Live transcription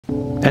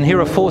And here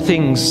are 4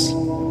 things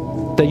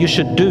that you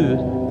should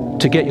do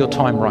to get your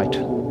time right.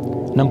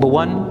 Number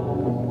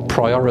 1,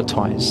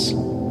 prioritize.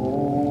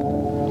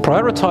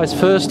 Prioritize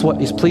first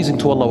what is pleasing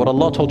to Allah, what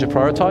Allah told you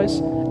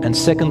prioritize. And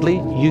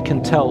secondly, you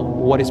can tell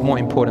what is more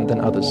important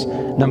than others.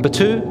 Number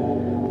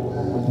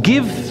 2,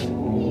 give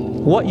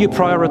what you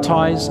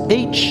prioritize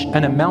each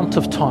an amount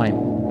of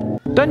time.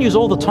 Don't use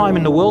all the time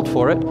in the world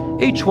for it.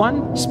 Each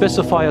one,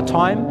 specify a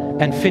time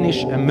and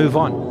finish and move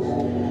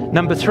on.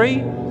 Number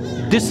 3,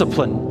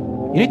 discipline.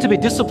 You need to be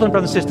disciplined,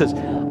 brothers and sisters.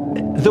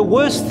 The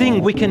worst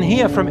thing we can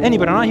hear from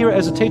anybody, and I hear it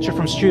as a teacher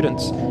from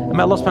students, and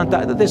may Allah subhanahu wa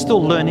ta'ala, they're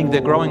still learning,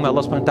 they're growing, may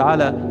Allah subhanahu wa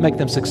ta'ala make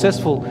them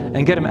successful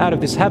and get them out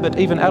of this habit.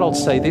 Even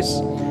adults say this.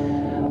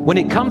 When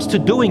it comes to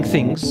doing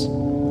things,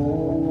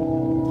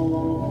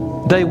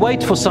 they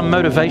wait for some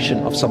motivation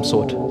of some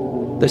sort.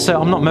 They say,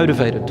 I'm not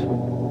motivated.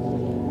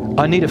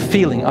 I need a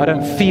feeling. I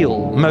don't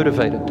feel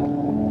motivated.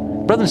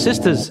 Brothers and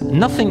sisters,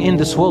 nothing in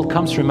this world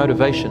comes through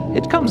motivation.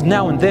 It comes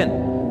now and then,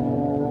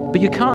 but you can't